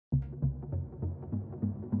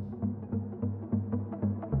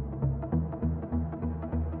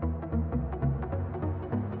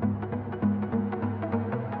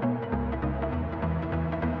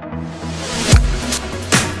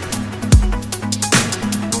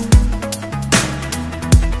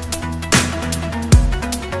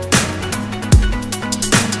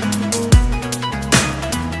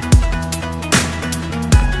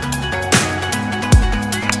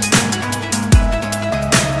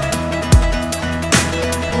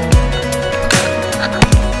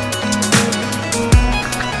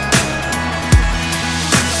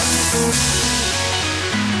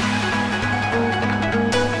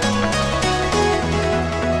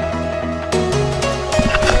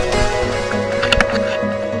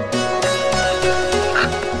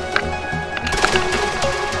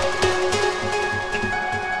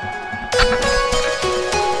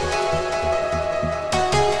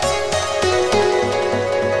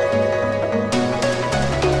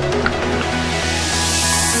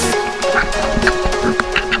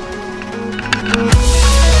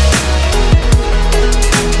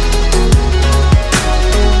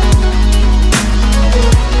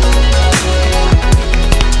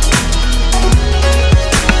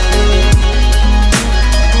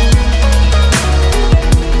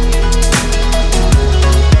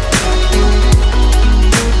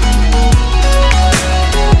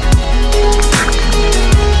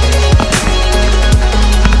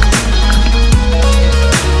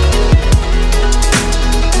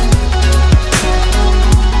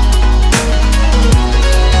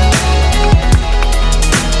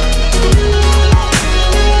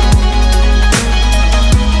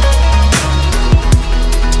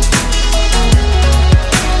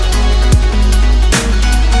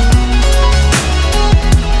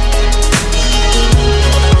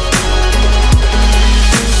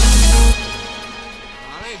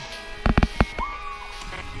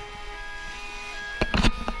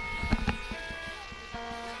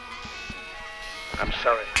I'm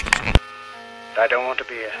sorry. But I don't want to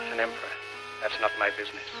be an emperor. That's not my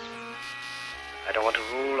business. I don't want to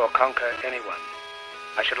rule or conquer anyone.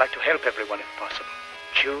 I should like to help everyone if possible.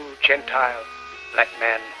 Jew, Gentile, black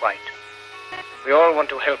man, white. We all want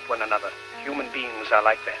to help one another. Human beings are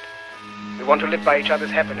like that. We want to live by each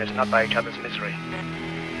other's happiness, not by each other's misery.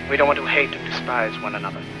 We don't want to hate and despise one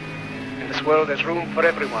another. In this world there's room for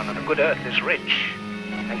everyone, and the good earth is rich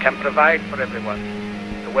and can provide for everyone.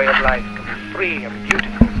 The way of life can be free and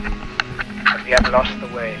beautiful, but we have lost the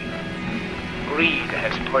way. Greed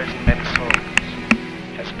has poisoned men's souls,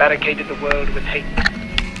 has barricaded the world with hate,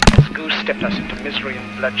 has goose-stepped us into misery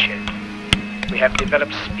and bloodshed. We have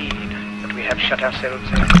developed speed, but we have shut ourselves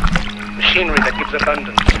in. Machinery that gives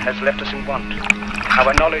abundance has left us in want.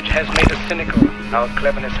 Our knowledge has made us cynical, our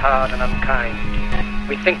cleverness hard and unkind.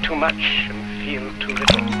 We think too much and feel too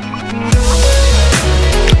little.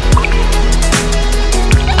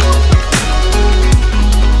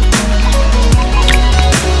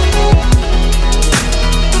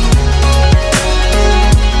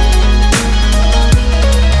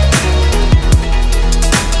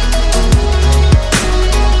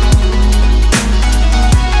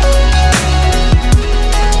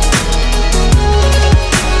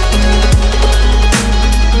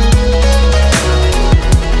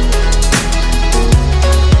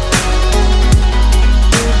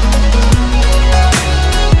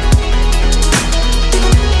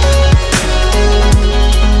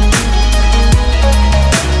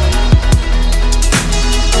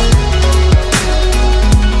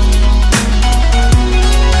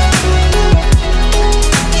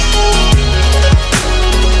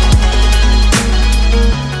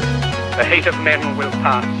 The hate of men will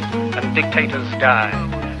pass, and dictators die,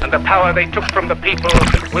 and the power they took from the people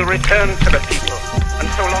will return to the people, and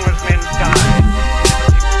so long as men die,